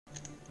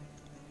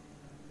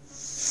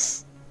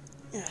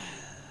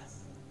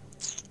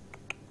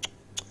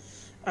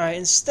Alright,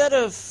 instead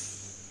of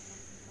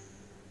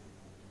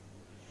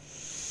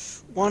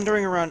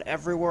wandering around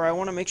everywhere, I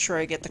want to make sure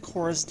I get the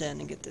Cora's Den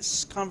and get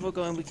this convo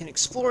going. We can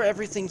explore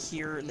everything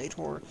here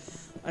later.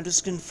 I'm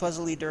just gonna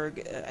fuzzily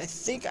derg. I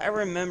think I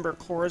remember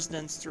Cora's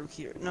Den's through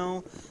here.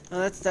 No,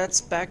 that's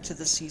back to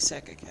the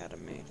CSEC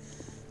Academy.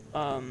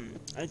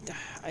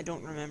 I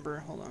don't remember.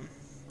 Hold on.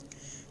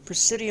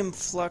 Presidium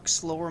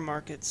Flux, Lower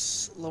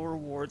Markets, Lower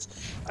Wards.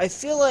 I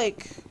feel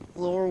like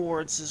Lower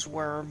Wards is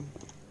where...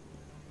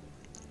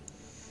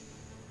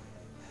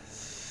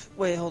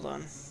 Wait, hold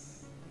on.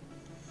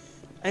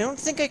 I don't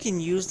think I can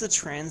use the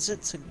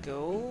transit to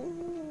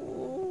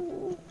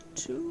go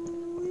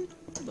to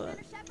it, but...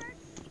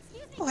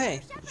 Oh,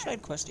 hey,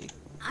 side questy.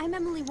 I'm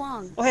Emily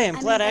Wong. Oh, hey, I'm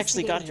glad I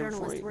actually got here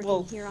before you.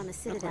 Well, here on the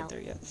Citadel. not quite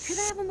there yet. Could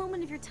I have a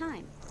moment of your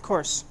time? Of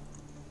course.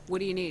 What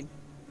do you need?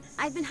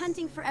 I've been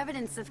hunting for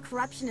evidence of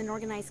corruption and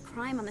organized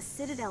crime on the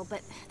Citadel,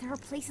 but there are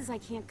places I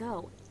can't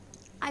go.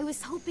 I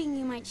was hoping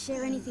you might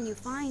share anything you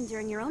find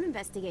during your own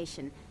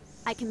investigation.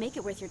 I can make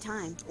it worth your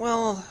time.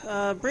 Well,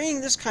 bringing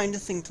this kind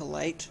of thing to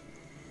light,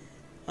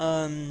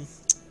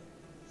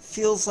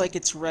 feels like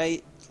it's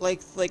right.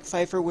 Like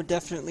Pfeiffer would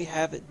definitely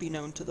have it be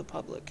known to the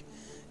public.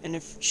 And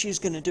if she's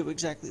gonna do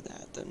exactly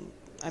that, then,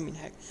 I mean,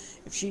 heck,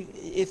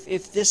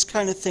 if this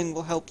kind of thing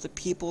will help the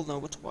people know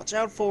what to watch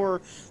out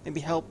for,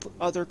 maybe help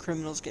other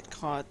criminals get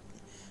caught,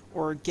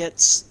 or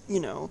gets, you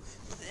know,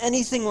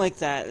 anything like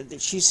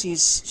that, she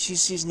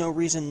sees no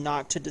reason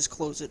not to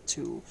disclose it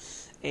to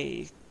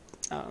a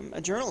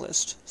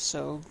journalist.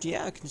 So,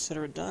 yeah,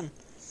 consider it done.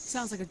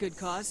 Sounds like a good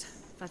cause.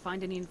 If I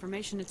find any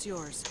information, it's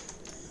yours.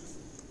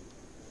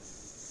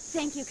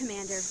 Thank you,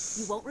 Commander.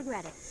 You won't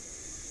regret it.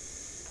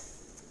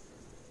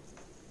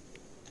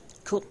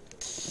 Cool.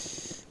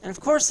 And of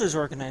course there's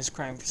organized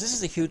crime, because this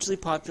is a hugely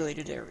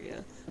populated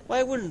area.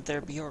 Why wouldn't there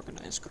be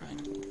organized crime?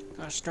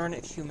 Gosh darn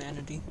it,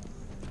 humanity.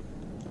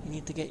 You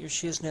need to get your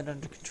shiznit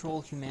under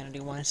control, humanity.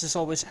 Why does this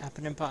always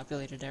happen in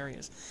populated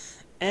areas?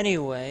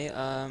 Anyway,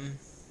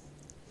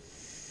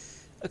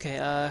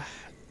 okay,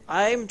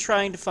 I'm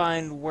trying to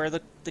find where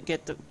to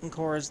get the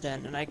Cora's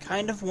Den, and I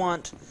kind of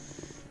want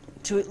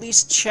to at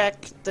least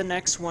check the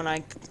next one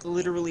I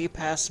literally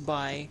passed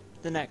by,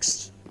 the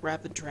next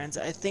rapid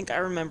transit. I think I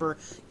remember,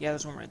 yeah,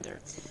 there's one right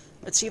there.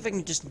 Let's see if I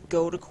can just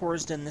go to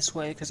Cora's Den this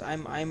way, because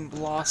I'm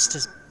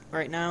lost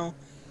right now.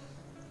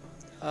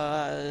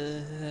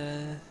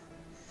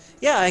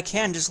 Yeah, I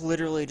can just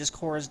literally just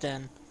Cora's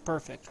Den.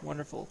 Perfect.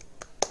 Wonderful.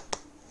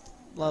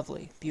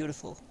 Lovely.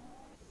 Beautiful.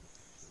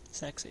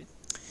 Sexy.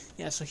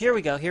 Yeah, so here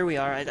we go. Here we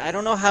are. I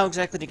don't know how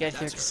exactly to get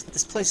here, because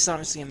this place is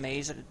honestly a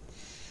maze.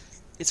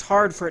 It's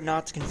hard for it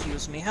not to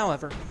confuse me.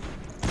 However...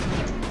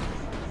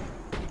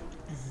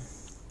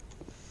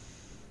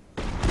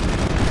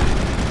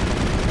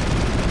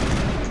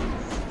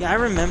 Yeah, I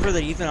remember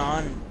that even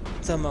on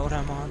the mode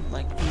I'm on,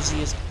 like,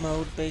 easiest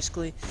mode,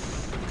 basically.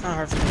 Kinda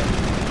hard for me.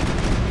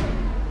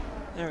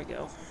 There we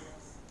go.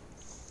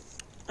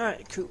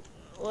 Alright, cool.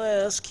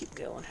 Let's keep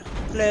going.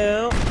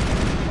 Hello.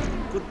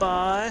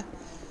 Goodbye.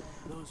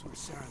 Those were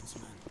Saren's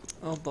men.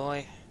 Oh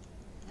boy.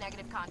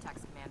 Negative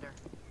contacts, Commander.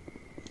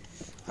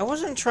 I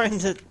wasn't trying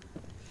to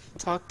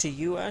talk to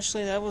you,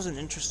 Ashley. That was an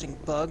interesting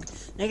bug.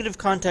 Negative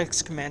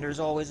contacts, Commander, is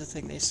always a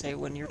thing they say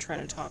when you're trying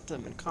to talk to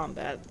them in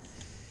combat.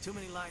 Too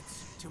many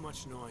lights, too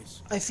much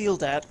noise. I feel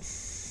that.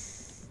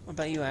 What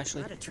about you,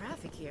 Ashley? A lot of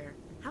traffic here.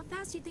 How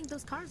fast do you think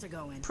those cars are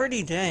going?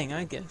 Pretty dang,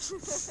 I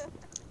guess.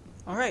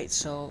 Alright,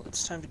 so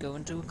it's time to go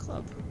into a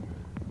club.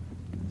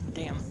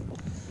 Damn.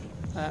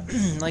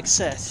 Like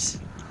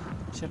Seth,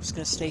 Chip's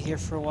gonna stay here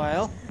for a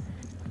while.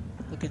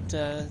 Look at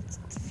the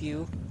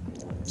view.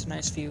 It's a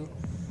nice view.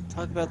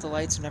 Talk about the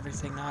lights and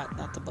everything,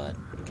 not the butt.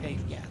 Okay,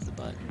 yeah, the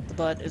butt. The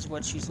butt is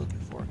what she's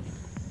looking for.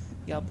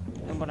 Yup,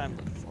 and what I'm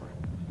looking for.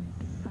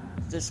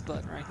 This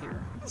butt right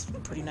here. It's a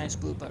pretty nice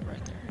blue butt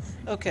right there.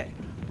 Okay,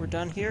 we're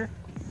done here?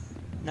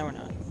 No, we're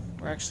not.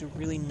 We're actually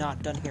really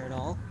not done here at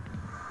all.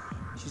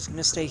 She's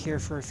gonna stay here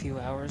for a few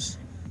hours.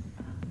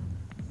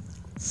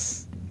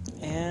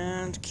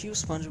 And cue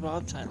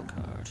SpongeBob title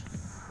card.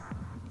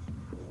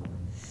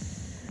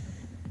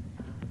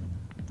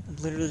 I'm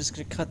literally just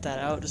gonna cut that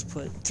out, just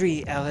put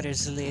 3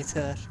 hours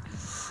later.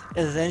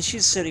 And then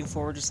she's sitting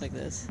forward just like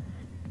this.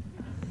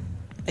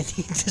 I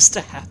need this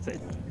to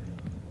happen.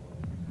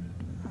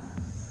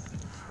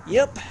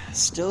 Yep,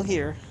 still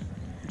here.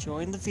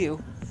 Enjoying the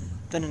view.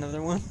 Then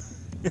another one.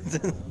 And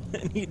then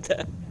I need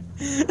that.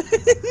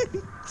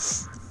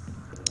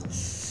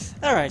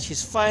 Alright,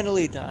 she's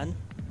finally done.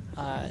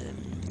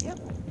 Yep.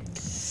 I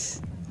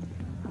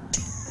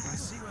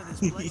see why this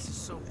place is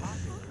so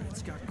popular.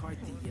 It's got quite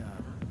the,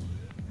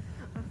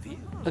 view.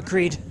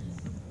 Agreed. Hey,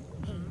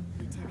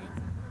 Lieutenant,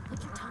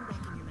 put your tongue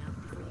back in your mouth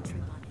before you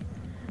trip on it.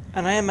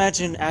 And I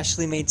imagine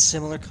Ashley made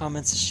similar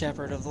comments to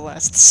Shepard of the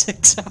last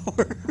 6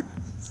 hours.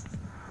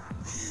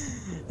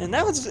 And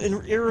that was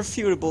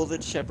irrefutable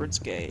that Shepard's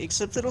gay,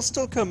 except it'll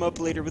still come up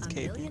later with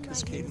Caden,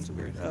 because Caden's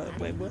weird.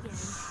 Wait, what?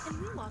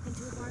 And we walk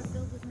into a bar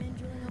filled with men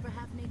drooling over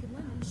half-naked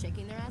women,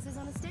 shaking their asses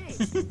on a stage.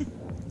 I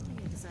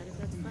need to decide if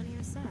that's funny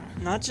or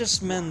sad. Not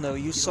just men, though.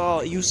 You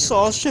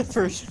saw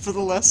Shepard for the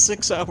last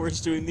 6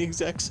 hours doing the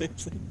exact same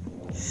thing.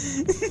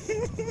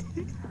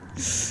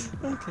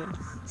 Okay.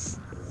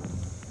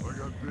 I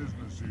got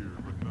business here,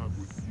 but not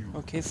with you.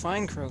 Okay,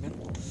 fine, Krogan.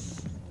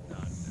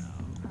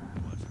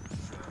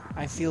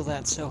 I feel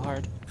that so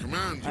hard.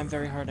 Commander, I'm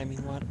very hard, I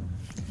mean what?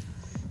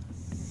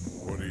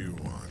 what do you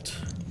want?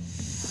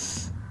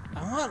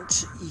 I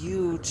want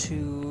you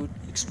to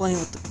explain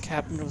what the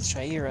happened with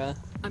Shaira.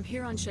 I'm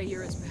here on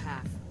Shaira's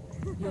behalf.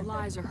 Your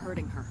lies are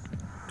hurting her.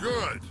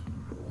 Good.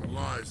 The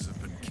lies have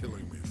been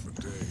killing me for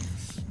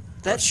days.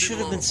 That I've seen should a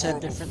have lot been of said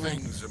horrible differently.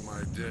 things in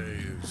my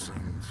days,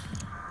 and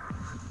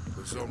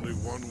there's only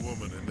one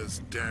woman in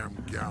this damn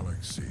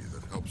galaxy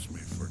that helps me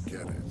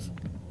forget it.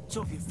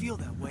 So if you feel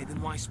that way,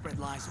 then why spread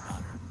lies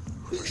about her?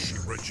 Because she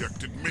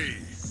rejected me.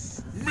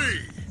 Me!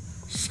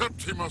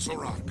 Septimus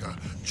Oraka,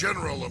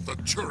 General of the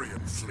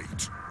Turian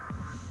Fleet.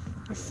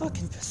 You're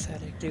fucking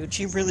pathetic, dude.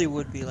 She really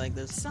would be like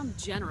this. Some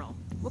general.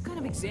 What kind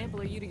of example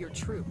are you to your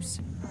troops?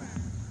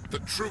 The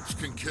troops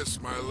can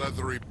kiss my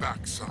leathery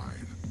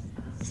backside.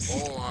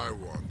 All I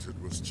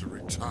wanted was to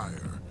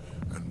retire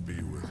and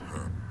be with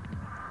her.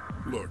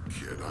 Look,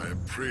 kid, I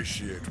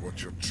appreciate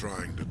what you're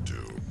trying to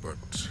do,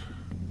 but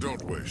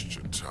don't waste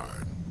your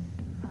time.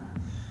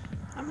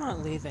 I'm not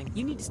leaving.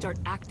 You need to start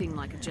acting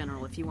like a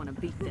general if you want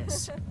to beat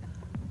this.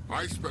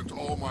 I spent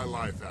all my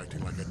life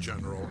acting like a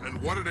general, and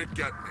what did it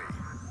get me?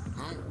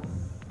 Huh?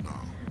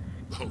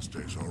 No, those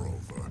days are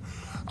over.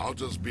 I'll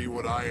just be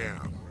what I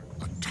am.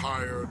 A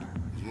tired,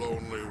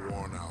 lonely,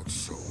 worn-out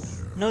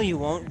soldier. No, you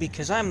won't,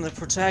 because I'm the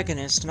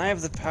protagonist, and I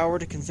have the power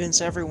to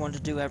convince everyone to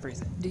do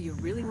everything. Do you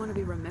really want to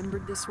be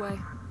remembered this way?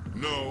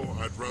 No,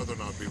 I'd rather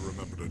not be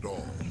remembered at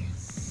all.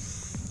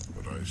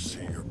 But I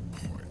see your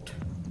point.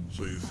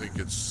 So you think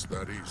it's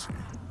that easy?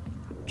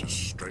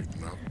 Just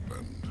straighten up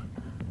and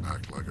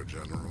act like a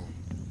general?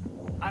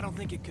 I don't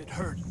think it could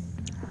hurt.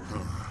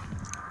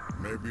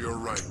 Maybe you're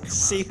right, Commander.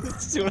 See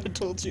what I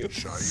told you.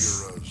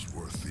 Shaira's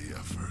worth the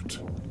effort.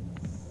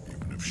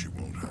 Even if she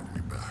won't have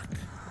me back.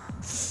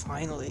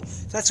 Finally.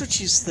 That's what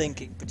she's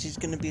thinking, but she's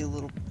gonna be a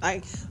little...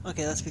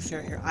 Okay, let's be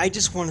fair here. I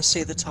just want to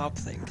say the top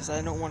thing, because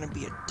I don't want to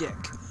be a dick.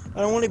 I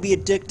don't want to be a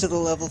dick to the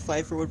level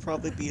Pfeiffer would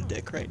probably be a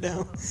dick right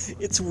now.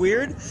 It's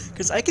weird,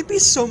 because I could be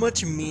so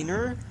much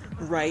meaner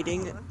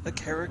writing a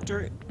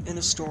character in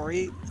a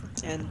story,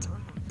 and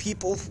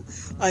people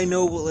I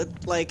know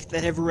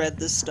that have read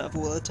this stuff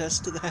will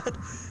attest to that,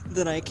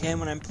 than I can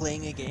when I'm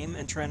playing a game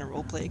and trying to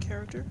roleplay a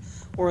character.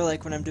 Or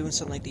like when I'm doing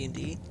something like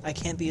D&D. I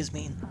can't be as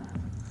mean.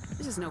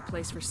 This is no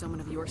place for someone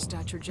of your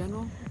stature,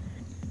 General.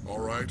 All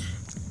right,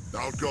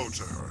 I'll go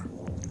to her.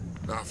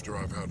 After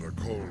I've had a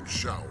cold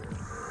shower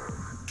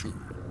or two.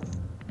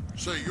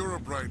 Say, you're a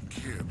bright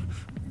kid.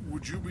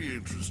 Would you be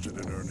interested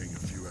in earning a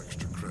few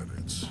extra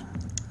credits?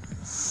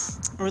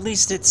 Or at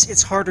least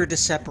it's harder to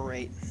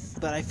separate.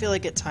 But I feel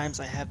like at times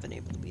I have been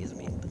able to be as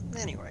mean. But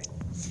anyway.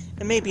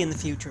 And maybe in the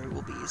future it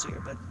will be easier,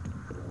 but...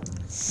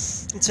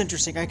 It's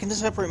interesting. I can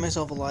separate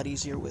myself a lot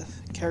easier with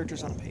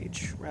characters on a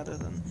page, rather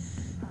than...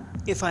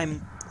 If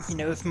I'm...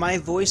 if my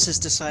voice is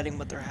deciding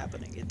what they're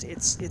happening.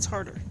 It's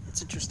harder.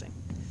 It's interesting.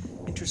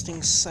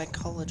 Interesting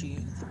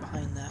psychology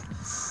behind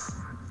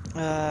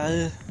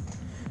that.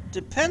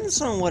 Depends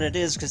on what it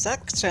is, because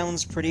that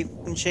sounds pretty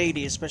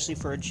shady, especially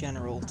for a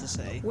general to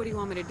say. What do you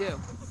want me to do?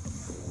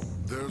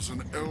 There's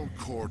an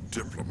L-Corps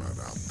diplomat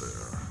out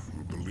there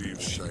who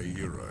believes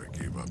Shaira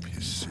gave up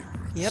his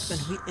secrets. Yep,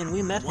 and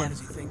we met Why him. does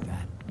he think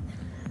that?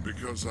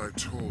 Because I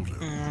told him.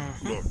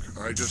 Look,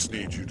 I just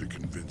need you to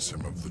convince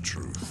him of the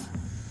truth.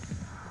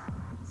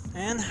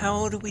 And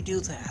how do we do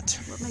that?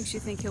 What makes you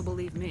think he'll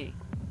believe me?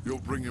 You'll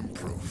bring him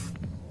proof.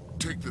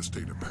 Take this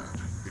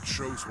datapad. It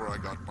shows where I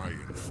got my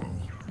info.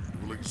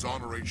 It will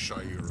exonerate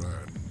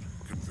Shaira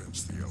and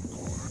convince the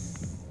L-Corps.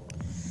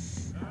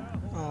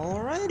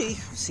 Alrighty.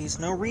 Sees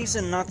no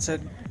reason not to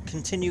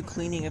continue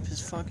cleaning up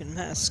his fucking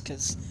mess,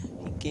 because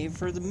he gave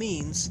her the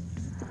means.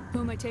 Who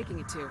am I taking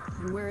it to?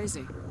 And where is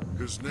he?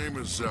 His name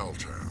is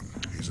Zoltan.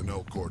 He's an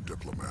L-Corps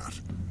diplomat.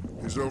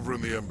 He's over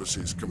in the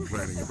embassies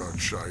complaining about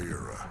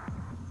Shaira.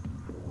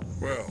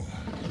 Well,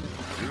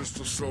 here's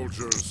to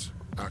soldiers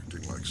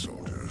acting like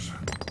soldiers.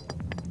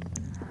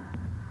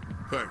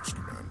 Thanks,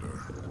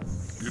 Commander.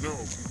 You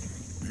know,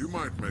 you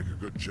might make a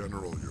good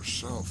general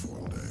yourself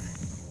one day.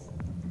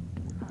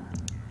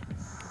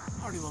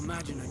 Hard to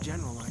imagine a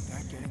general like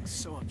that getting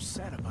so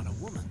upset about a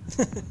woman.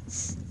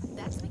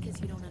 That's because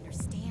you don't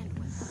understand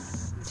women.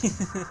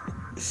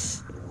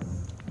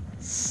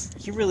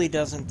 He really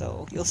doesn't,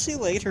 though. You'll see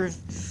later.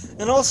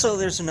 And also,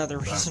 there's another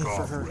reason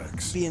for her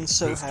being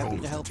so happy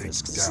to help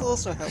this, because this will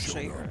also help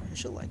Shaira.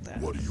 She'll like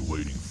that. What are you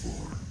waiting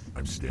for?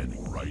 I'm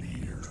standing right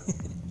here.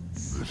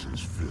 This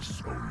is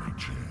Fist's only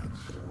chance.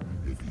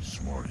 If he's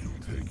smart,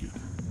 he'll take it.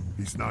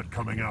 He's not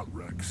coming out,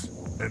 Rex.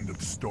 End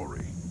of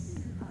story.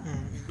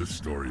 This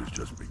story is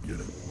just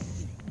beginning.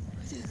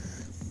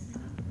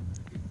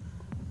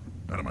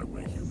 Out of my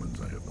way, humans.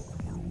 I have no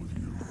quarrel with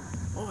you.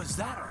 What was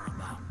that all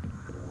about?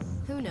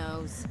 Who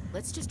knows?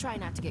 Let's just try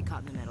not to get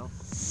caught in the middle.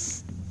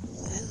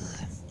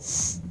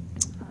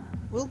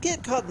 We'll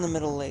get caught in the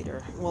middle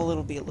later. Well,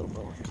 it'll be a little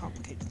more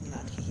complicated than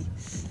that.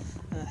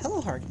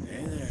 Hello, Hard.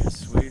 Hey there,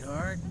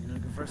 sweetheart. You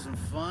looking for some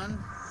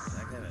fun?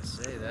 I gotta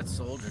say, that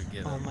soldier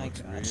Oh my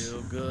looks God.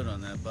 real good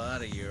on that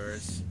body of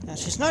yours. Now,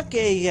 she's not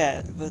gay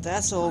yet, but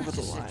that's over the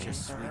Just sit line your for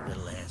sweet her.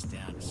 little ass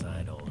down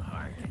beside old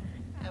Harkin.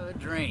 Have a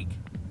drink.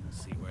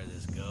 See where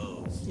this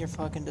goes. You're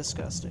fucking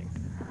disgusting.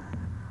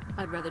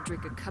 I'd rather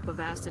drink a cup of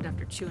acid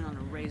after chewing on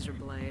a razor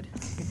blade.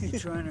 You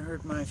trying to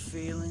hurt my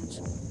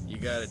feelings? You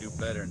gotta do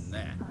better than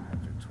that.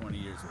 After 20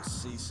 years with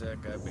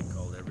CSEC, I've been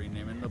called every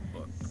name in the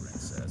book,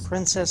 princess.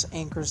 Princess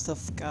anchors the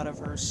fuck out of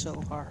her so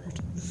hard.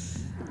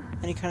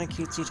 Any kind of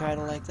cutesy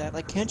title like that.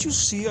 Like, can't you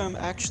see I'm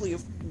actually a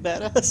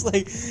badass?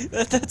 Like,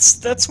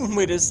 that's one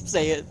way to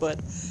say it, but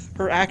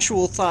her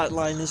actual thought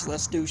line is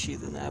less douchey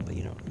than that, but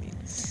you know what I mean.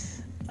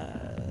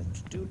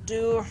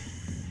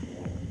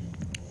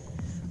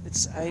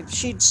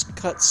 She'd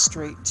cut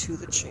straight to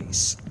the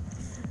chase.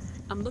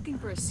 I'm looking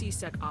for a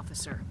CSEC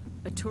officer,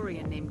 a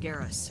Turian named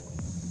Garrus.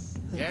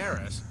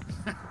 Garrus?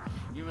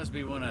 You must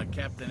be one of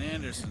Captain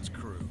Anderson's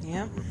crew.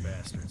 Yep. Poor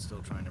bastard,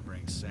 still trying to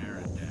bring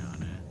Sarah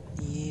down,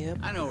 eh? Yep.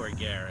 I know where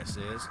Garrus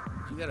is.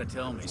 You gotta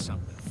tell me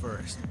something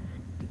first.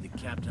 Did the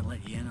captain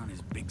let you in on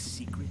his big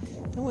secret?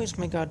 Don't waste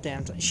my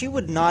goddamn time. She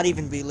would not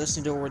even be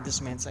listening to a word this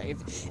man say.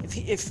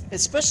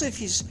 Especially if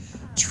he's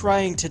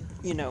trying to,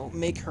 you know,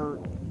 make her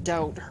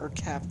doubt her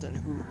captain,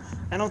 who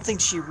I don't think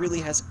she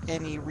really has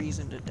any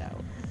reason to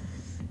doubt.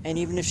 And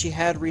even if she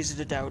had reason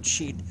to doubt,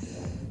 she'd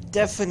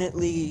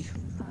definitely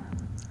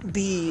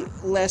be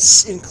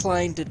less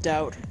inclined to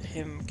doubt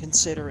him,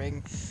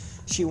 considering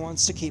she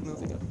wants to keep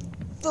moving up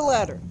the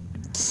ladder.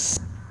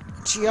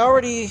 She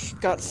already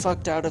got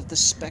fucked out of the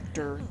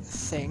Spectre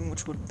thing,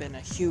 which would have been a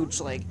huge,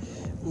 like,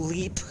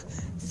 leap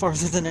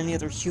farther than any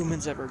other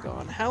human's ever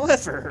gone.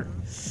 However,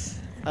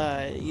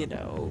 you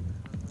know,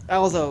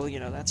 although, you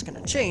know, that's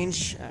gonna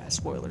change,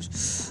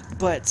 spoilers,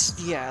 but,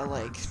 yeah,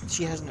 like,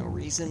 she has no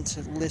reason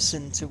to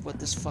listen to what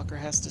this fucker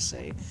has to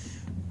say.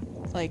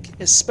 Like,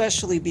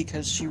 especially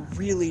because she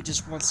really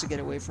just wants to get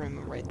away from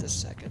him right this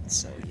second,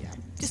 so, yeah.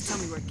 Just tell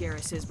me where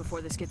Garrus is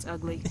before this gets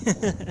ugly.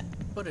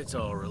 But it's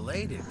all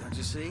related, don't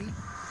you see?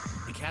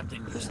 The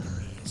captain used to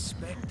be a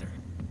Spectre.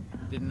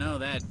 Didn't know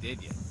that,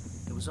 did you?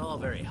 It was all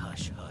very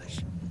hush-hush.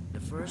 The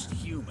first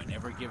human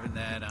ever given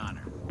that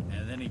honor,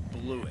 and then he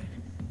blew it.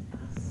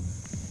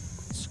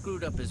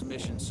 Screwed up his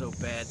mission so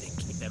bad they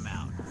kicked him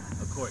out.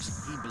 Of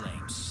course, he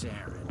blames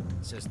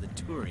Saren. Says the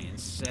Turians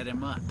set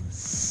him up.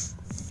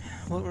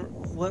 Well,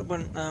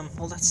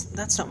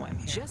 that's not why I'm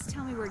here. Just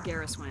tell me where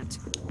Garrus went.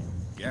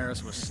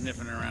 Garrus was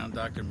sniffing around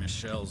Dr.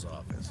 Michelle's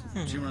office.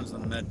 She runs the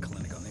med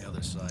clinic on the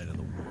other side of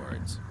the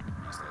wards.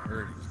 Must have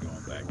heard he was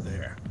going back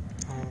there.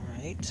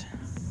 Alright.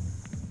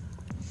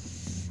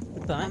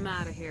 Goodbye. I'm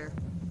out of here.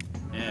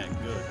 Yeah,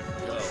 good.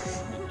 Go.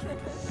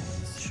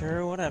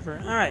 Sure, whatever.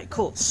 Alright,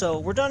 cool. So,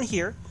 we're done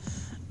here.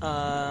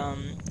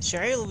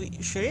 Sherry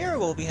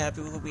will be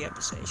happy with what we have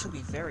to say. She'll be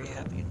very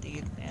happy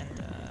indeed. And,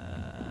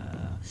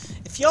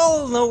 if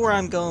y'all know where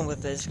I'm going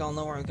with this, y'all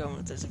know where I'm going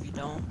with this. If you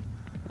don't,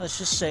 let's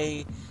just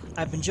say,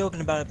 I've been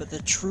joking about it, but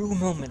the true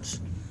moment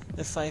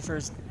that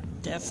Pfeiffer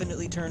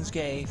definitely turns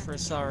gay for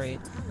Sorry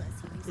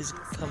is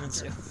coming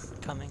soon.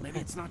 Coming. Maybe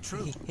it's not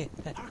true.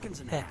 Harkin's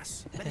an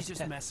ass. Bet he's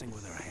just messing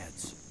with our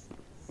heads.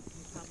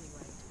 You're probably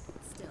right.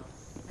 Still,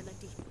 I'd like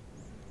to hear.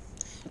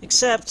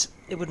 Except,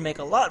 it would make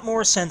a lot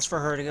more sense for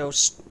her to go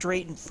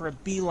straight for a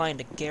beeline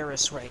to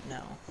Garrus right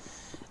now.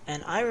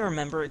 And I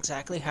remember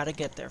exactly how to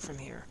get there from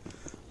here.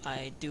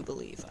 I do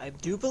believe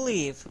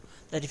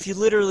that if you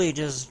literally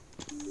just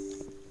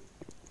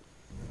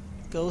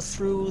go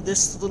through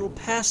this little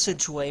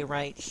passageway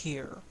right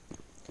here,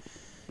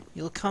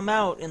 you'll come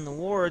out in the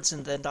wards,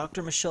 and then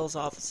Dr. Michelle's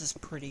office is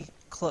pretty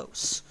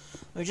close.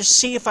 Let me just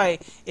see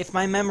if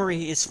my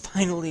memory is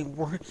finally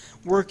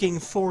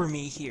working for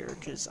me here,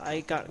 because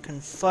I got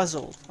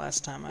confuzzled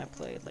last time I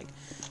played, like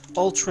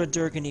ultra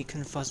Durgany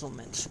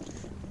confuzzlement.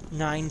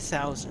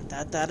 9,000.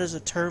 That is a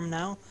term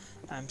now.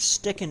 I'm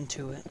sticking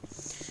to it.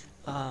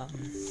 I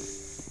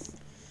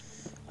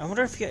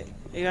wonder if you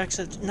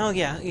actually... No,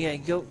 yeah,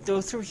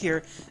 go through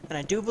here, and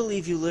I do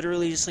believe you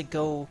literally just, like,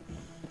 go...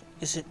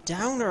 Is it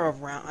down or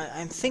around?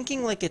 I'm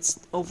thinking, like, it's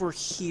over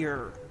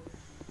here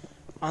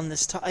on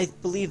this top. I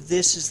believe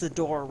this is the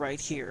door right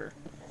here.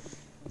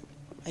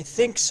 I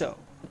think so.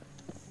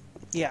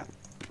 Yeah.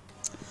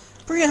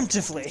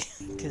 Preemptively,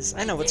 because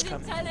I know what's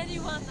coming. Tell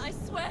anyone, I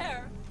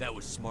swear. That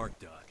was smart,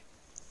 Doc.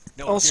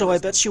 No, Also, I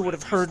Garrus bet you would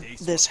have heard stay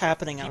this smart.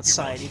 happening Keep your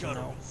outside, mouth even shut.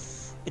 though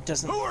it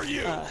doesn't Who are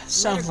you?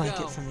 sound Let her like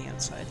go. it from the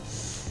outside.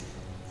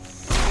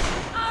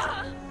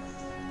 Ah!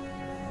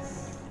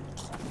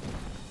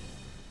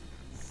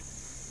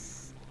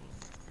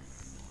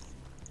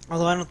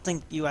 Although I don't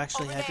think you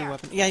actually Over have your there.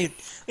 weapon.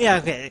 Yeah,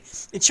 okay.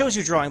 It shows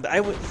you drawing, but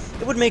it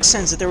would make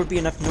sense that there would be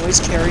enough noise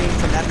carrying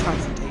from that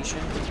confrontation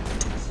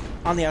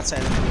on the outside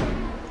of the door.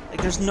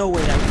 Like, there's no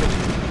way that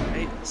would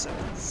be, right? So,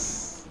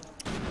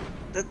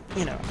 that,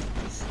 you know.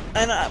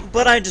 And,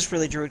 but I just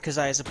really drew it because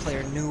I, as a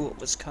player, knew what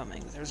was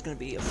coming. There was going to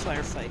be a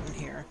firefight in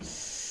here.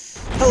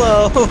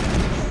 Hello!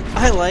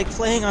 I like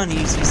playing on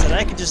easy so that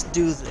I can just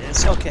do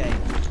this. Okay,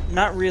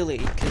 not really,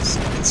 because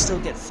I can still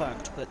get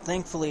fucked, but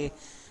thankfully,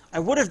 I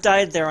would have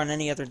died there on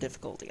any other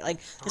difficulty. Like,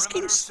 this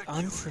game's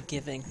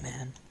unforgiving,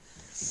 man.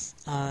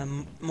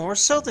 More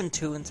so than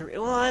 2 and 3.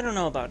 Well, I don't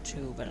know about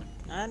 2, but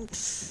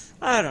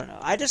I don't know.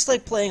 I just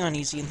like playing on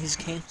easy in these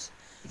games.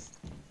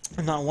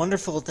 I'm not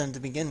wonderful at them to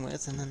begin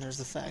with, and then there's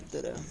the fact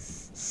that,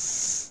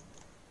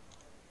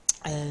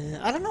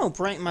 I don't know,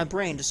 my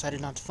brain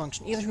decided not to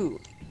function. Either who?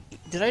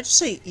 Did I just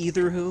say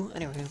either who?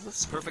 Anyway,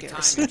 let's Perfect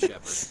guess. timing,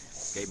 Shepard.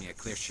 Gave me a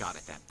clear shot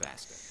at that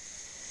bastard.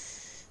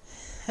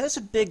 That's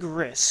a big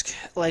risk.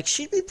 Like,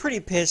 she'd be pretty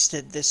pissed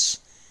at this,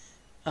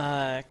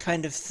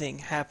 kind of thing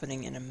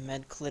happening in a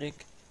med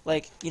clinic.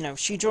 Like, you know,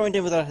 she joined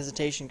in without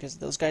hesitation because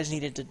those guys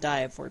needed to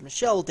die before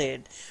Michelle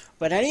did.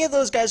 But any of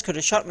those guys could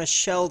have shot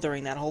Michelle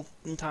during that whole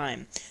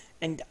time.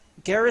 And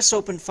Garrus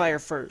opened fire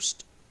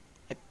first,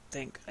 I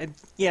think.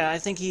 Yeah, I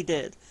think he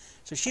did.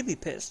 So she'd be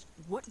pissed.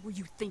 What were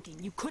you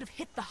thinking? You could have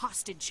hit the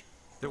hostage.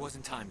 There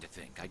wasn't time to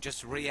think. I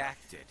just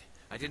reacted.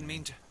 I didn't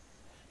mean to...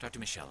 Dr.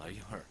 Michelle, are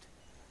you hurt?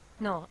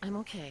 No, I'm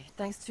okay.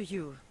 Thanks to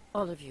you.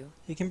 All of you.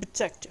 He can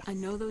protect you. I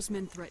know those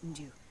men threatened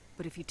you,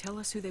 but if you tell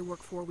us who they work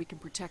for, we can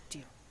protect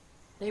you.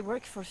 They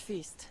work for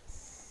Feast.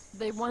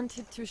 They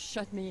wanted to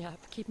shut me up,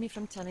 keep me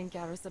from telling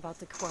Garrus about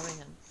the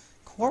Quarian.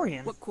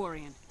 Quarian? What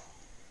Quarian?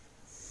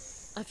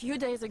 A few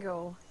days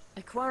ago,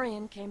 a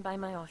Quarian came by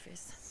my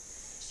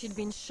office. She'd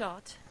been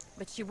shot,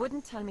 but she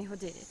wouldn't tell me who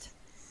did it.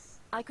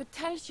 I could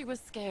tell she was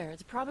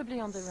scared, probably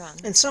on the run.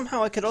 And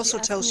somehow I could also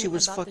tell she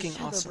was about fucking the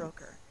shadow awesome.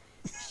 Broker.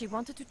 She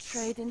wanted to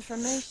trade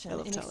information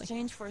in Tali.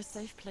 exchange for a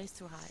safe place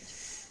to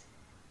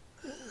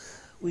hide.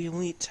 We will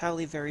meet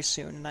Tali very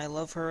soon, and I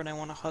love her and I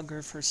want to hug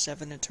her for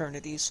 7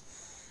 eternities.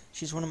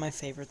 She's one of my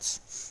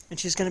favorites. And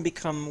she's going to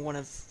become one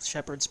of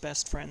Shepard's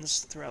best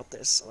friends throughout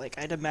this. Like,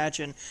 I'd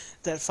imagine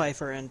that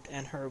Pfeiffer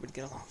and her would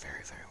get along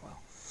very, very well.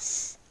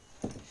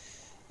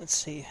 Let's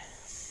see.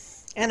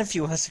 And a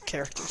few other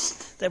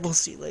characters that we'll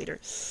see later.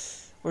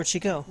 Where'd she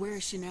go? Where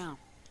is she now?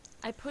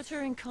 I put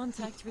her in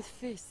contact with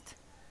Fist.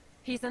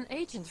 He's an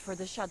agent for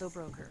the Shadow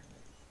Broker.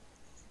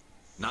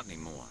 Not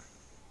anymore.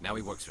 Now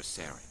he works for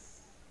Saren.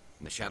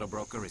 And the Shadow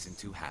Broker isn't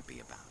too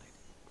happy about it.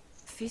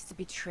 Fist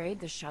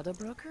betrayed the Shadow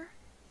Broker?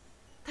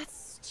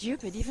 That's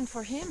stupid even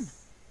for him.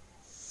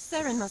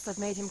 Saren must have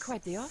made him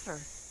quite the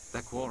offer.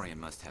 That Quarian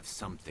must have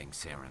something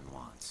Saren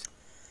wants.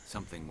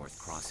 Something worth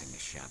crossing the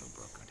Shadow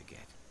Broker to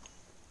get.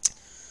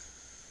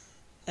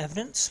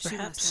 Evidence, She must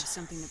perhaps? have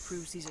something that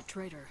proves he's a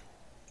traitor.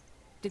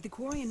 Did the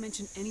Quarian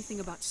mention anything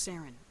about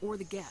Saren or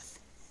the Geth?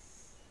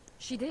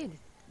 She did.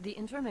 The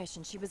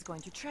information she was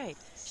going to trade.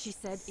 She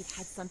said it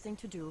had something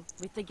to do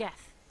with the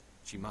Geth.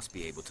 She must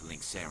be able to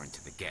link Saren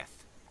to the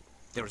Geth.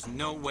 There is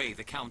no way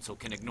the Council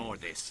can ignore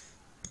this.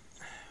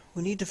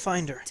 We need to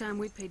find her. Time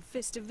we paid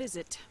Fist a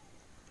visit.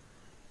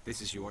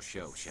 This is your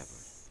show, Shepard.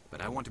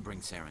 But I want to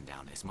bring Saren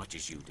down as much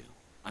as you do.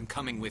 I'm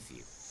coming with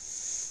you.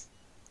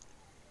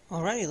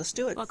 Alrighty, let's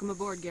do it. Welcome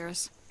aboard,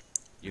 Garrus.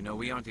 You know,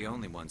 we aren't the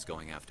only ones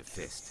going after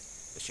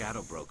Fist. The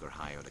Shadow Broker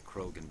hired a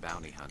Krogan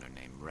bounty hunter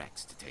named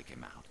Rex to take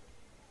him out.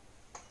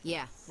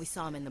 Yeah, we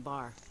saw him in the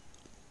bar.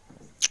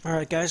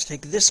 Alright, guys,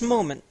 take this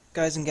moment,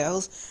 guys and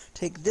gals.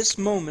 Take this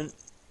moment,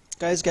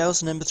 guys,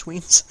 gals, and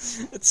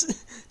in-betweens.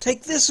 Let's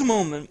take this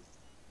moment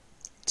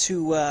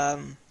to,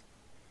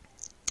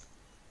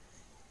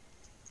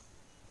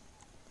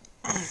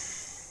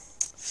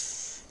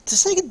 to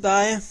say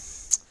goodbye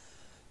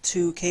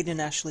to Kate and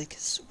Ashley,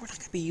 because we're not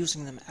going to be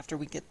using them after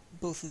we get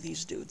both of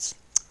these dudes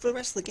for the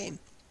rest of the game.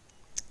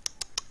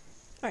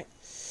 Alright.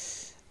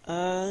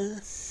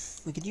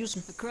 We could use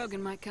them. The Krogan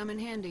might come in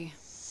handy.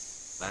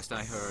 Last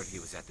I heard, he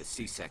was at the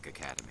C-Sec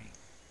Academy.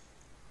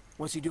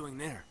 What's he doing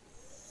there?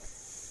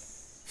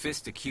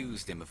 Fist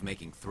accused him of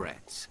making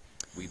threats.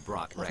 We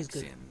brought That was Rex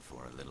good. in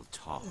for a little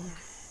talk.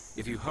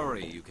 If you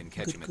hurry, you can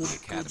catch him at the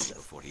academy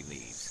before he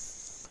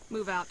leaves.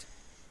 Move out.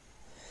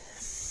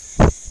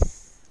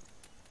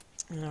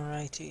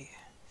 Alrighty.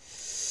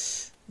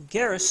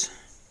 Garrus.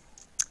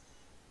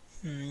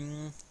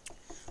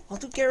 I'll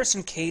do Garrus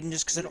and Caden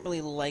just because I don't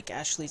really like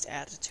Ashley's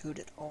attitude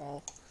at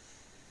all.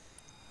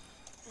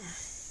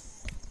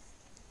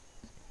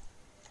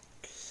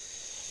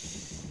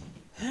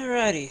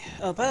 Alrighty.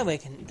 Oh, by the way,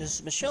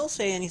 does Michelle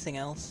say anything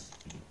else?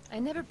 I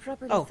never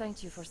properly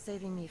thanked you for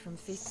saving me from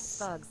Fist's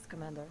thugs,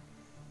 Commander.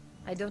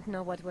 I don't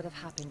know what would have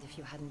happened if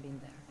you hadn't been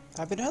there.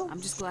 Happy to help?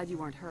 I'm just glad you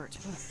weren't hurt.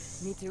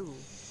 Me too.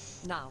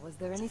 Now, was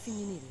there anything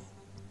you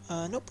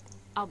needed? Nope.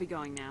 I'll be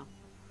going now.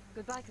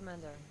 Goodbye,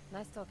 Commander.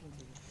 Nice talking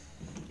to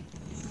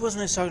you. It was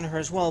nice talking to her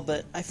as well,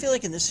 but I feel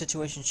like in this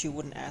situation she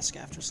wouldn't ask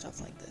after stuff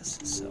like this,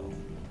 so,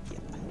 yeah.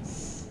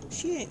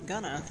 She ain't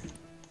gonna.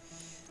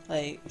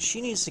 Like,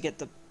 she needs to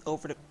get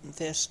over to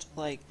Fist,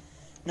 like,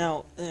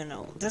 now, you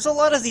know, there's a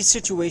lot of these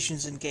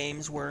situations in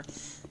games where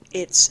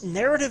it's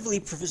narratively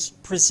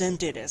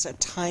presented as a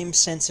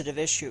time-sensitive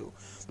issue,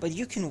 but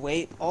you can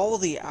wait all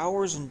the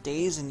hours and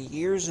days and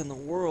years in the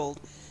world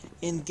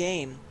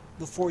in-game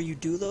before you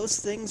do those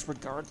things,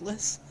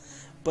 regardless.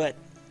 But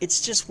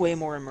it's just way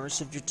more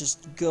immersive to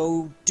just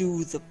go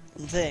do the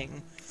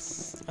thing.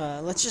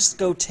 Let's just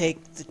go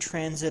take the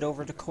transit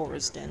over to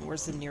Cora's Den.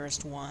 Where's the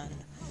nearest one?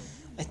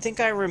 I think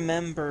I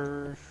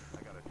remember...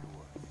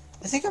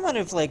 I think I might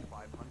have, like,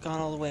 gone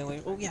all the way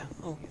away. Oh, yeah.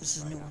 Oh, this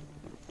is a new one.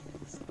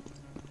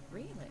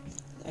 Really?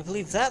 I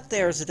believe that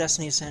there is a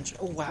Destiny Ascension.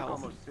 Oh, wow.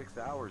 Almost 6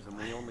 hours and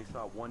we only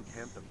saw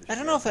 1/10 of the I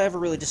don't know if I ever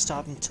really just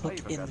stopped and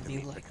took in the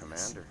view like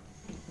this.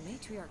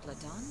 Matriarch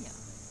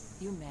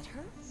Ladanya. You met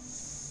her?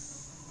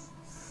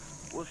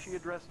 Well, she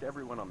addressed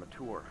everyone on the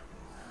tour,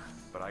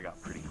 but I got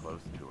pretty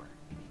close to her.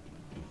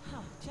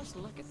 Huh, just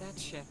look at that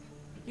ship.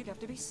 You'd have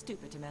to be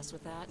stupid to mess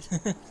with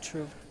that.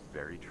 True.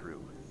 Very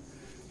true.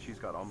 She's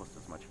got almost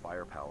as much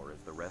firepower as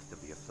the rest of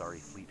the Asari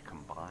fleet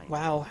combined.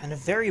 Wow, and a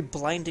very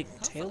blinding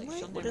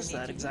taillight? What is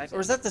that exactly?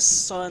 Or is that the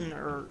sun,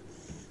 or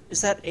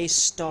is that a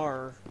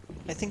star?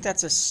 I think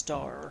that's a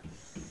star.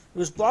 It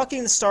was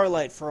blocking the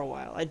starlight for a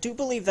while. I do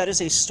believe that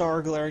is a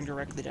star glaring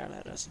directly down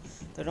at us.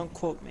 Though don't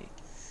quote me.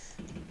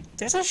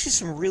 There's actually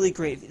some really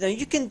great... Now,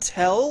 you can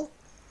tell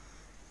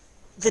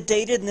the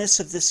datedness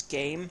of this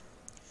game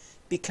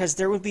because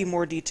there would be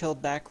more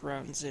detailed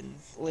backgrounds in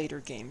later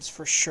games,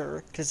 for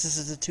sure, because this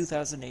is a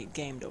 2008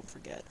 game, don't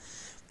forget.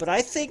 But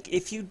I think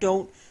if you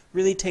don't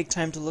really take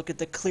time to look at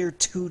the clear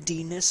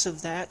 2D-ness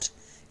of that,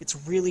 it's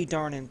really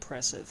darn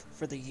impressive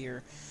for the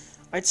year.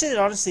 I'd say that,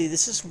 honestly,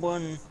 this is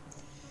one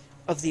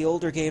of the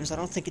older games. I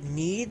don't think it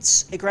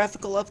needs a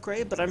graphical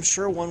upgrade, but I'm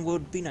sure one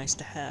would be nice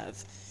to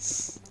have.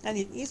 And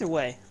either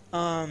way,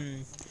 I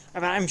mean,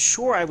 I'm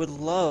sure I would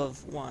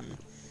love one,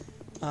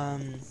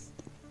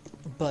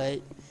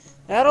 but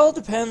that all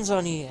depends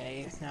on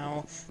EA.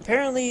 Now,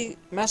 apparently,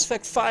 Mass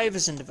Effect 5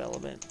 is in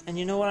development, and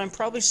you know what, I'm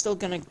probably still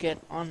gonna get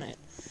on it,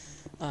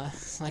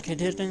 like I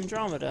did in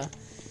Andromeda,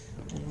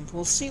 and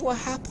we'll see what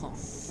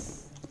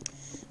happens.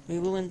 We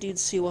will indeed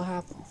see what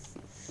happens.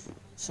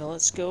 So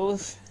let's go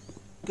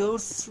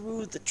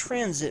through the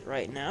transit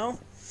right now.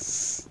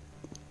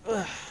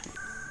 Ugh.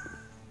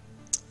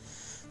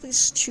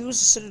 Please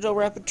choose a Citadel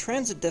Rapid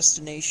Transit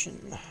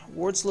destination.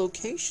 Ward's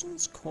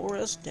locations,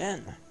 Cora's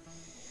Den.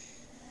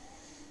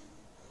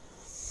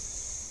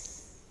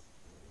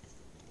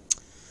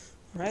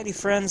 Alrighty,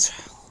 friends.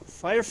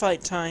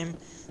 Firefight time.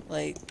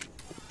 Like,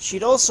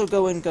 she'd also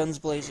go in guns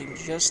blazing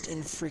just in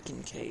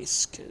freaking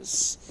case,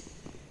 because,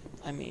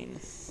 I mean...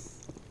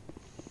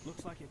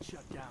 Looks like it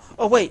shut down.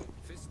 Oh, wait.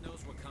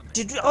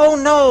 Oh,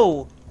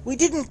 no! We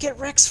didn't get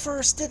Rex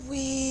first, did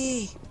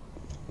we?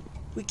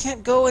 We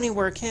can't go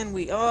anywhere, can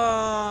we?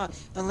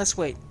 Unless,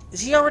 wait. Is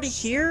he already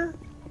here?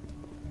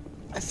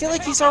 I feel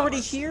like he's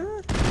already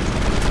here?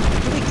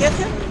 Did we get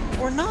him?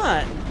 Or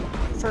not?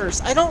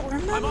 First. I don't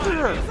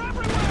remember.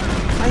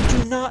 I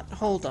do not.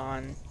 Hold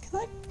on. Can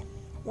I...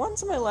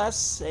 When's my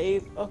last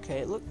save?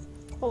 Okay, look.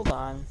 Hold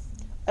on.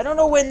 I don't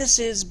know when this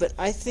is, but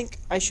I think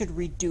I should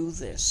redo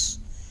this.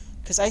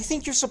 Because I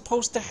think you're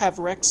supposed to have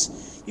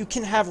Rex... You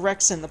can have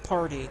Rex in the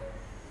party.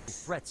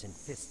 Threats in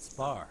Fist's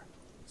bar.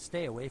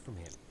 Stay away from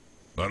him.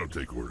 I don't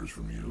take orders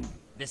from you.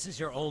 This is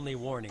your only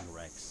warning,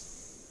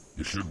 Rex.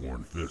 You should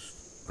warn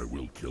Fist. I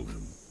will kill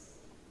him.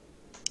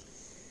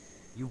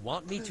 You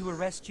want me to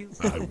arrest you?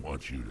 I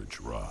want you to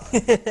try.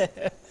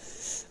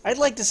 I'd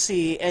like to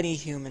see any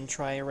human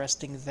try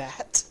arresting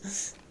that.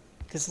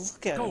 Because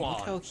look at him,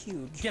 look how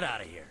huge. Get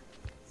out of here.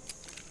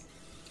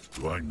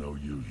 Do I know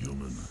you,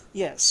 human?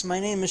 Yes,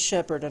 my name is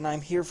Shepard, and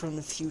I'm here from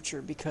the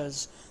future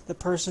because the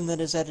person that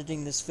is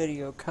editing this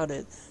video cut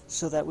it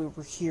so that we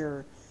were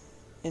here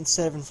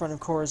instead of in front of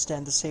Cora's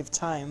Den to save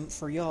time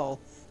for y'all.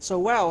 So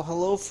wow,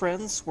 hello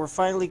friends, we're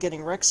finally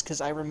getting Rex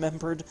because I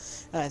remembered,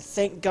 and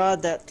thank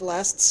God that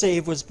last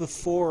save was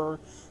before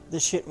the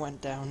shit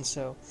went down,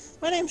 so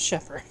my name's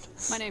Shepard.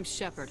 My name's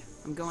Shepard.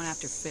 I'm going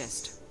after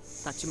Fist.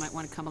 Thought you might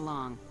want to come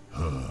along.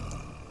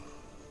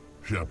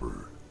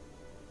 Shepard.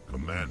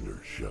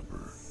 Commander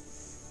Shepard.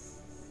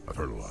 I've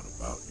heard a lot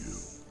about you.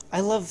 I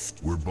love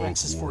We're both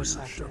Rex's voice warriors,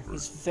 actor. Shepard.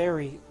 He's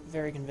very,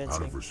 very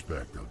convincing. Out of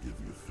respect, I'll give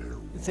you a fair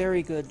warning.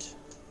 Very good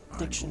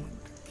diction. I'm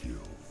going to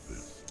kill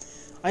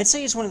Fist. I'd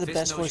say he's one of the Fist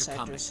best knows voice you're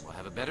coming. actors. We'll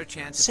have a better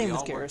chance Same if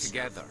we with all work Garrus.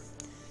 together.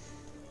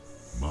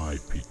 My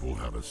people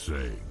have a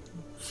saying.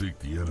 Seek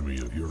the enemy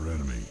of your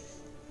enemy,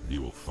 and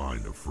you will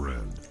find a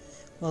friend.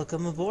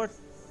 Welcome aboard.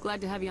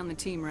 Glad to have you on the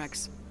team,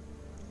 Rex.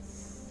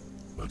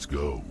 Let's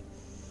go.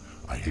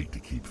 I hate to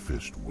keep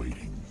Fist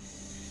waiting.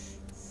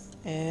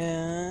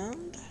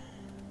 And...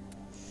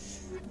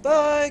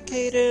 Bye,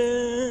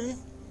 Kaden!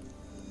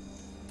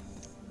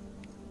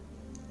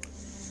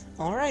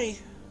 Alrighty.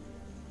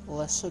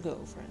 Let's go,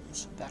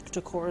 friends. Back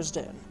to Cora's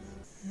Den.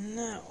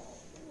 Now...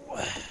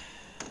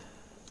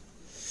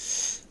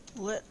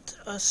 Let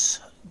us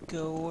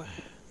go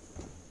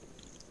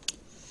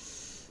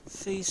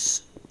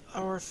face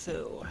our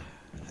foe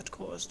at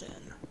Cora's Den.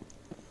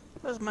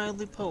 That was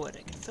mildly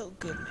poetic. It felt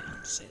good, man,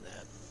 to say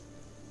that.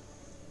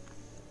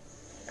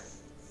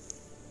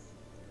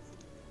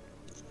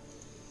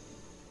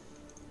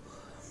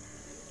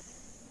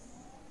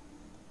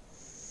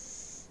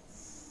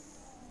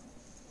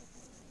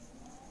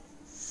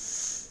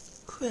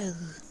 Well.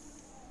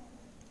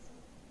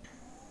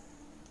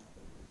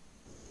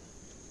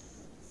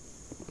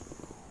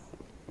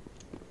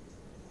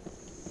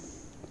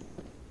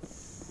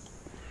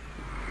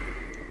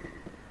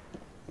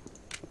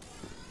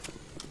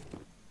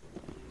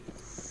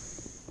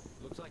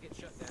 Looks like it's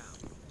shut down.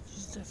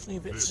 She's definitely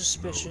a bit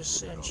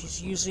suspicious, and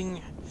she's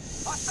using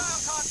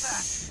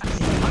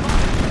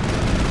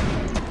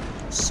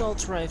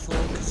assault rifle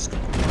because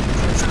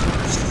it's the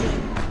first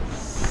thing.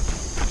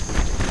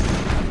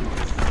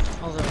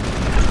 Although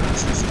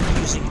she's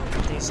using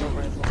the assault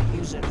rifle to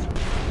use it.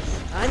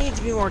 I need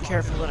to be more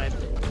careful than I'm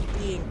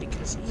being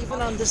because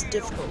even on this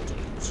difficulty,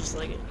 it's just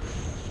like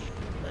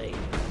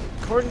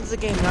according to the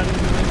game, not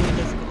even really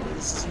difficulty.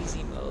 This is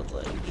easy mode,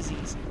 like easy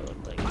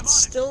mode. Like it's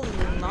still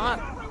not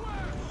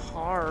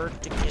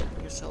hard to get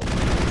yourself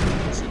into a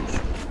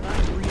position.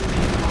 Not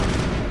really hard.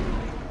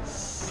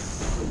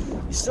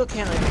 You still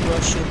can't like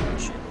rush in,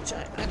 which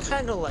I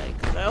kind of like.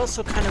 But I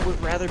also kind of would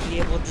rather be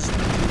able to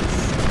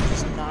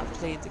just not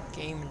play the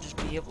game and just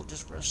be able to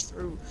just rush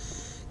through.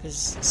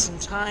 Because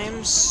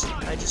sometimes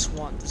I just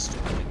want the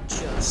story,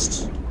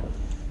 just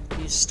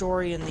the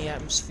story and the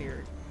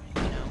atmosphere,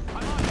 you know.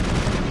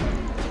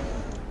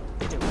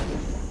 Either way.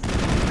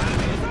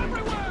 Enemy is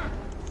everywhere!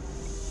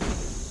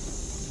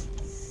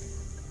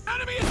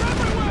 Enemy is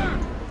everywhere!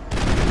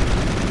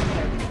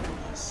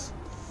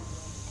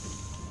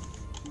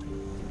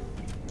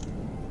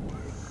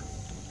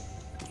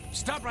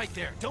 Stop right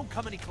there. Don't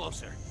come any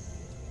closer.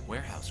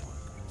 Warehouse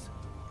workers.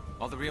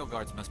 All the real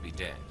guards must be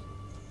dead.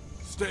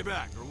 Stay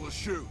back, or we'll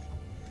shoot.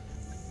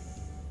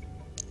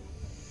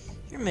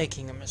 You're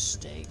making a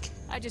mistake.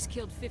 I just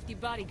killed 50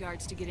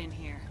 bodyguards to get in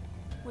here.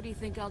 What do you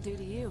think I'll do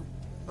to you?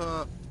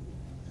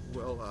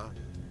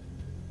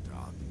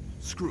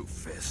 Screw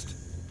Fist.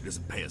 He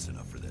doesn't pay us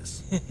enough for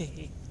this.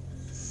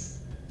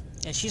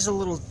 Yeah, she's a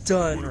little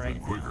done Would have right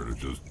been quicker to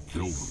just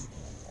kill them.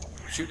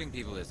 Shooting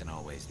people isn't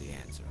always the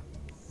answer.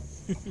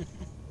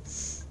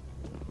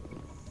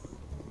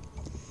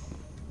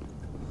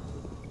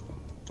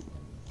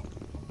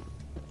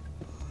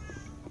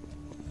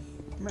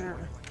 now.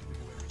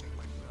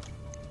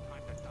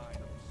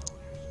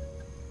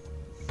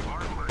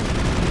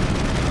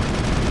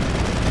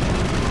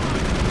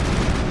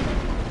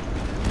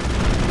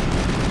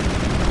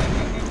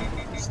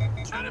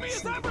 Enemy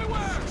is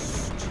everywhere!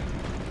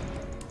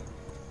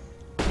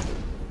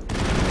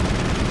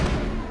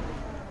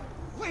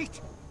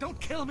 Wait! Don't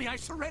kill me, I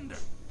surrender!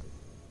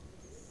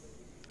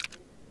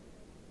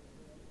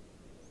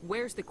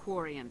 Where's the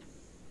Quarian?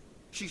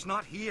 She's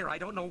not here. I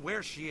don't know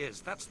where she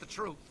is. That's the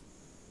truth.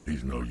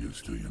 He's no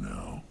use to you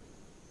now.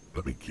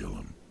 Let me kill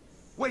him.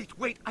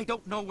 Wait, I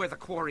don't know where the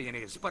Quarian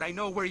is, but I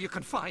know where you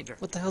can find her.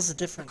 What the hell's the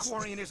difference? The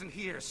Quarian isn't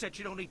here. Said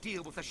she'd only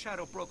deal with the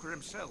Shadow Broker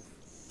himself.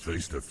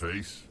 Face to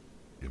face?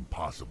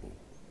 Impossible.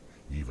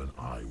 Even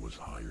I was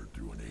hired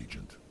through an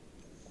agent.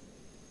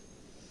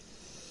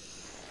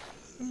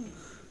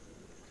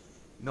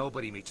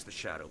 Nobody meets the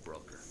Shadow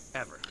Broker.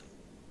 Ever.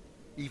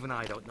 Even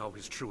I don't know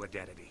his true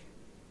identity.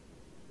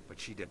 But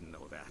she didn't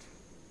know that.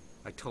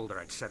 I told her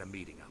I'd set a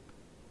meeting up.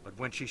 But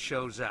when she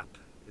shows up,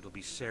 it'll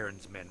be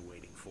Saren's men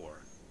waiting for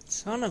her.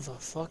 Son of a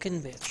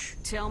fucking bitch.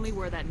 Tell me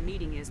where that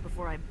meeting is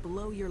before I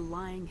blow your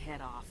lying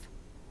head off.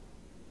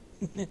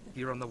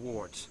 Here on the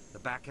wards, the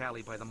back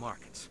alley by the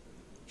markets.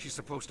 She's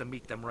supposed to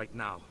meet them right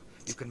now.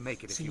 You can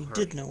make it So if you you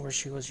hurry. did know where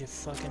she was, you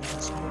fucking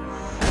asshole.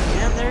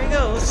 And there he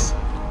goes.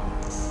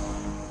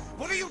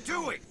 What are you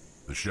doing?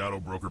 The Shadow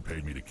Broker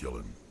paid me to kill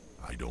him.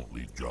 I don't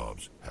leave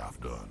jobs half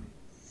done.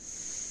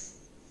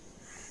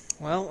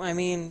 Well, I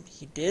mean,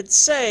 he did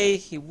say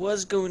he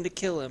was going to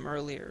kill him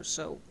earlier,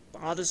 so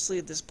honestly,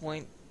 at this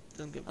point,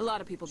 doesn't give A lot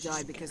of people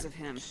died because of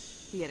him.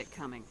 He had it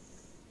coming.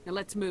 Now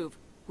let's move.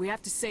 We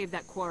have to save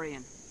that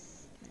Quarian.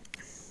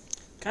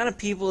 kind of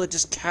people that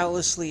just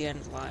callously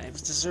end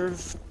lives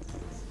deserve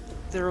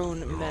their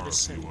own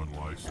medicine.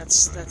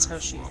 That's how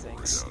she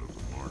thinks. Out of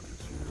the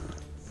markets here.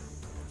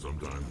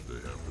 Sometimes they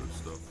have good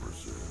stuff for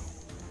sale.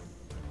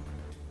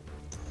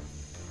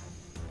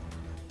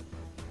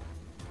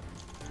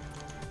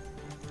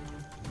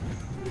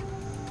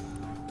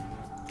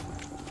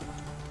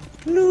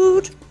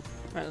 Loot!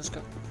 Alright, let's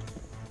go.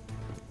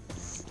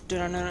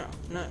 No.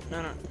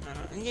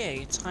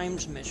 Yay,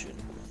 timed mission.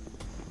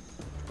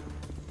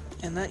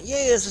 And that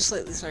yay is a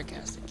slightly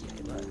sarcastic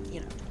yay, but,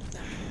 you know.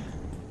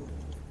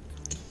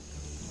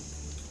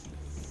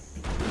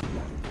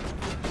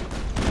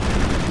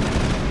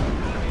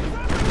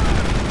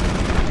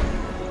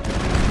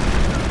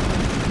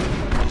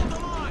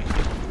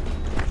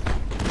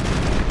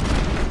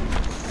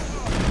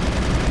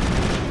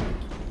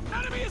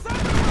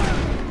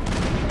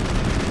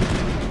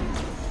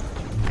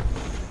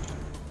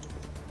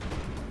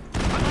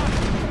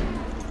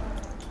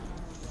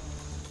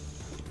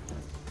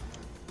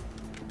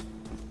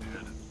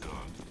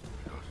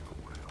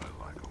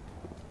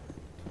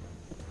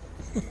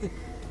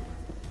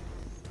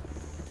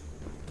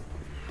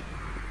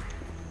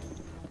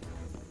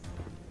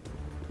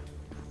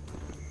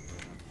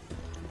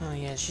 Oh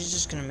yeah, she's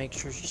just gonna make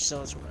sure she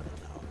sells her weapon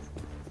now.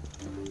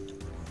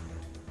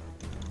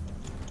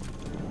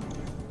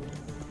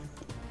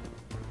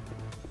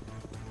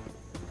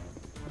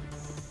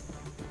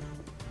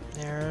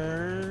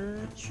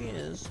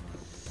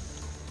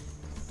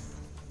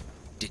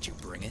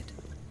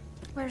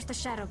 Where's the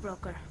Shadow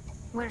Broker?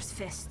 Where's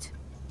Fist?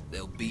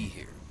 They'll be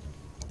here.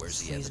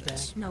 Where's the He's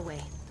evidence? back. No way.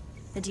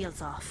 The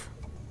deal's off.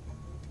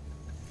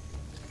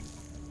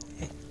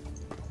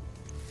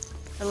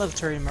 I love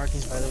Turian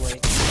markings, by the way.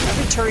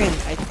 Every Turian,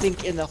 I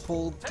think, in the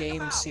whole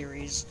game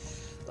series,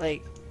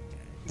 like,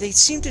 they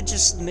seem to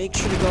just make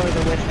sure to go out of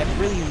their way to have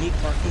really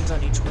unique markings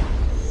on each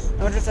one.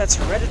 I wonder if that's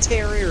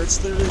hereditary or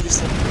it's literally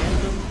just like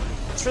random.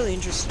 It's really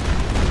interesting.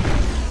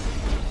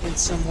 In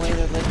some way,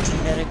 they're like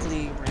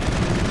genetically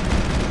random.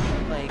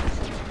 Like,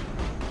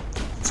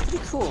 it's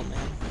pretty cool,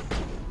 man.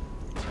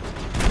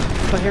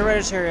 By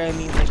hereditary, I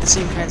mean like the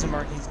same kinds of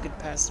markings get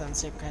passed on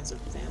same kinds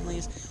of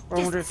families. Or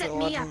I wonder if a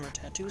lot of them are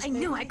tattoos. I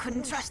knew I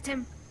couldn't trust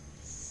him.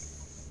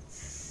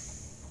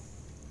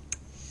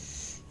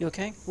 You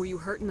okay? Were you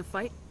hurt in the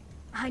fight?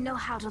 I know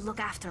how to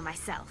look after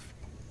myself.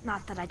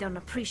 Not that I don't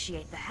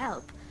appreciate the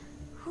help.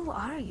 Who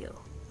are you?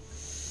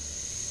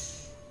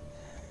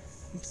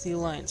 It's the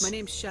Alliance. My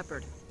name's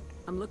Shepard.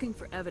 I'm looking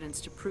for evidence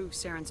to prove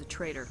Saren's a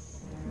traitor.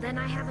 Then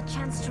I have a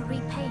chance to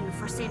repay you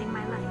for saving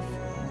my life.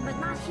 But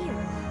not here.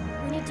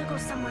 We need to go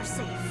somewhere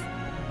safe.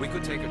 We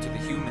could take her to the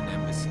human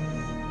embassy.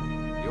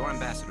 Your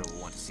ambassador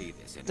will want to see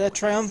this anyway. That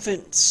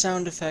triumphant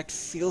sound effect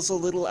feels a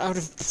little out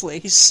of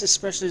place,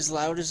 especially as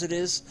loud as it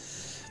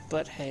is.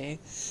 But hey,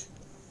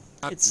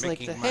 it's like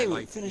the hey,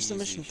 we finished the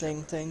mission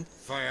thing.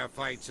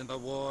 Firefights in the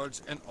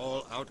wards, an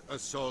all-out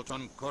assault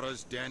on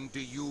Korra's den. Do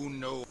you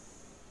know?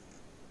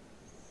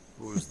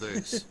 Who's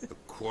this? The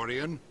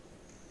Quarian?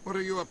 What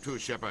are you up to,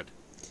 Shepard?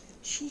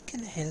 She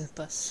can help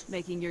us.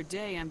 Making your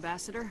day,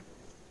 Ambassador.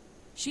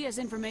 She has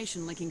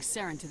information linking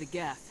Saren to the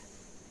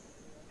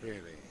Geth.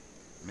 Really?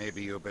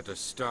 Maybe you better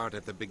start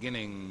at the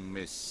beginning,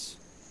 Miss...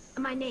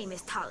 My name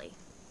is Tali.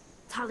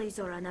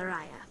 Tali-Zorah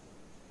Naraya.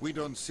 We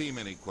don't see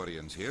many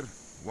Quarians here.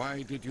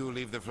 Why did you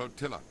leave the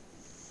flotilla?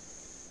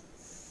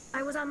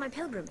 I was on my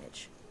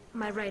pilgrimage.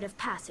 My rite of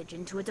passage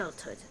into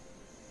adulthood.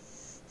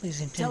 Please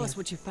continue. Tell us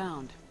what you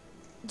found.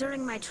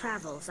 During my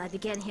travels, I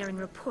began hearing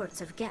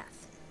reports of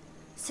Geth.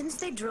 Since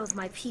they drove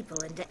my people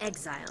into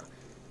exile,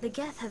 the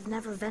Geth have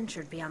never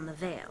ventured beyond the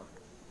Veil.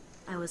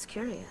 I was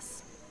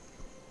curious.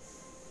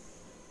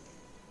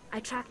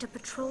 I tracked a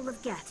patrol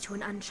of Geth to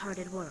an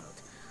uncharted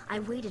world. I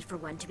waited for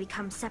one to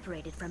become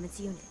separated from its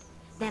unit.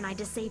 Then I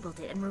disabled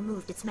it and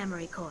removed its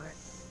memory core.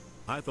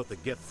 I thought the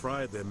Geth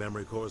fried their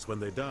memory cores when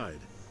they died.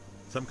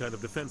 Some kind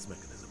of defense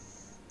mechanism.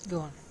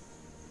 Go on.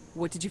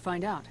 What did you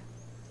find out?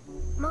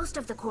 Most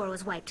of the core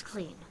was wiped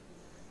clean,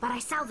 but I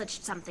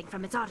salvaged something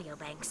from its audio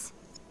banks.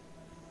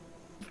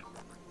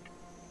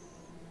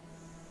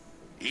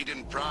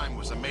 Eden Prime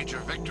was a major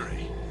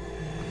victory.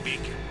 The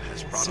beacon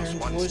has brought us Saren's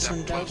one voice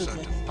step closer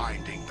undoubtedly. to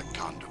finding the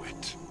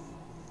conduit.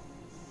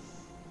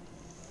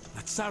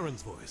 That's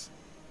Saren's voice.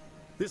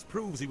 This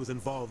proves he was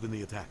involved in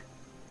the attack.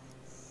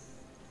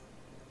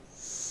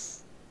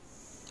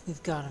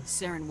 We've got him.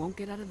 Saren won't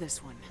get out of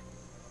this one.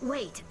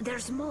 Wait,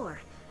 there's more.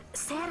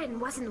 Saren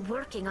wasn't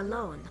working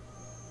alone.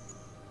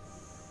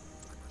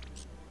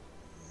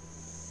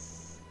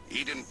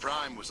 Eden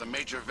Prime was a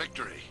major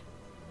victory.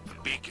 The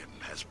beacon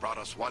has brought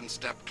us one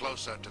step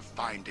closer to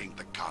finding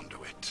the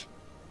conduit.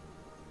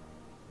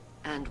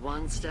 And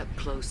one step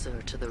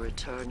closer to the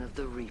return of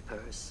the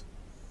Reapers.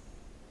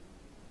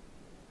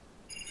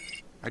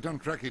 I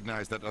don't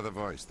recognize that other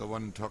voice, the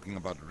one talking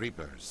about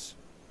Reapers.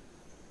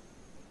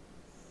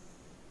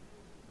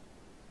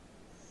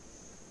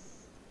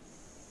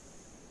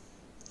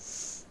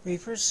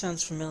 Reapers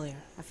sounds familiar.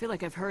 I feel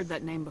like I've heard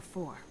that name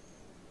before.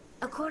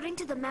 According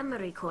to the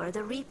memory core,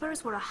 the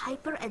Reapers were a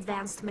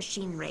hyper-advanced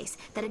machine race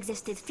that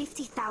existed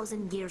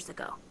 50,000 years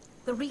ago.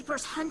 The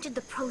Reapers hunted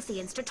the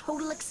Protheans to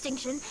total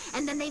extinction,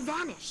 and then they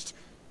vanished.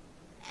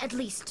 At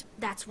least,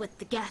 that's what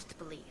the Geth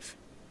believe.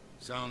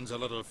 Sounds a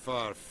little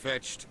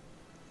far-fetched.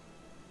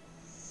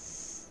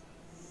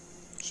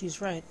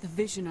 She's right. The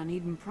vision on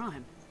Eden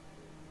Prime.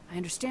 I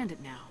understand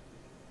it now.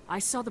 I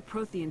saw the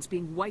Protheans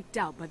being wiped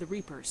out by the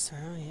Reapers.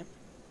 Oh, yep.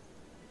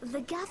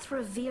 The Geth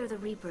revere the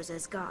Reapers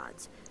as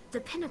gods,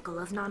 the pinnacle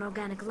of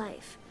non-organic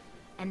life.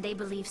 And they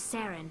believe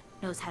Saren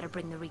knows how to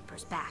bring the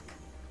Reapers back.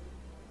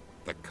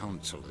 The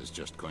Council is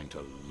just going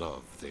to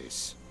love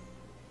this.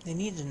 They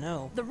need to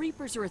know. The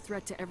Reapers are a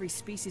threat to every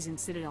species in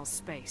Citadel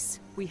space.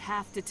 We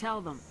have to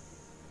tell them.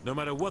 No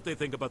matter what they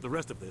think about the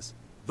rest of this,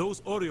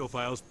 those audio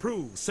files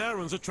prove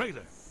Saren's a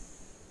traitor.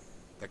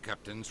 The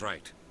Captain's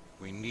right.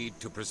 We need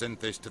to present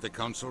this to the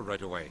Council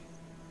right away.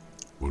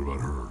 What about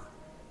her?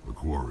 The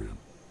Quarian?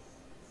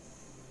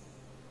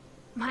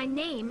 My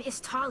name is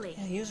Tali.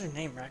 Yeah, use her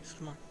name, Rex.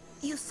 Come on.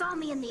 You saw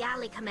me in the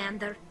alley,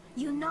 Commander.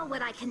 You know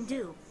what I can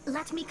do.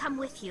 Let me come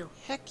with you.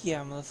 Heck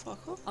yeah,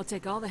 motherfucker. I'll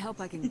take all the help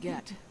I can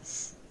get.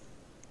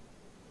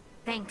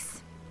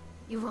 Thanks.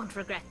 You won't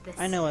regret this.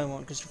 I know I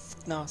won't, because you're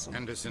fucking awesome.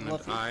 Anderson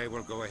Love and you. I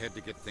will go ahead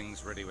to get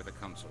things ready with the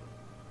Council.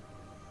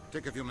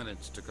 Take a few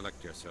minutes to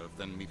collect yourself,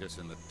 then meet us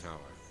in the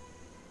tower.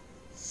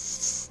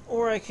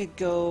 Or I could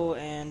go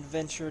and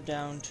venture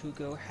down to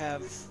go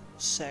have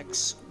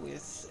sex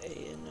with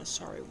an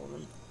Asari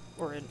woman.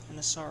 Or an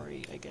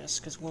Asari, I guess,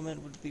 because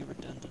woman would be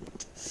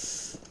redundant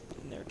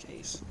in their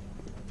case.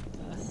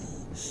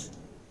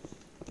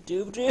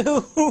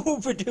 Ba-doo-ba-doo,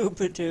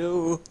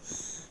 ba-doo-ba-doo,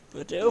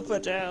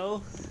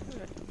 ba-doo-ba-doo.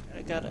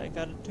 I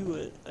gotta do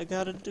it. I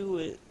gotta do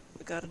it.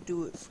 I gotta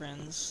do it,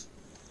 friends.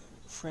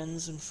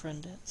 Friends and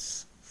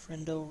friendettes.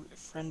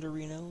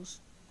 Friendarinos.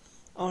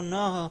 Oh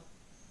no!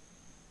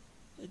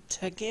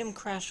 Tech game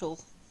crashel.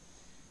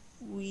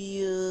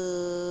 We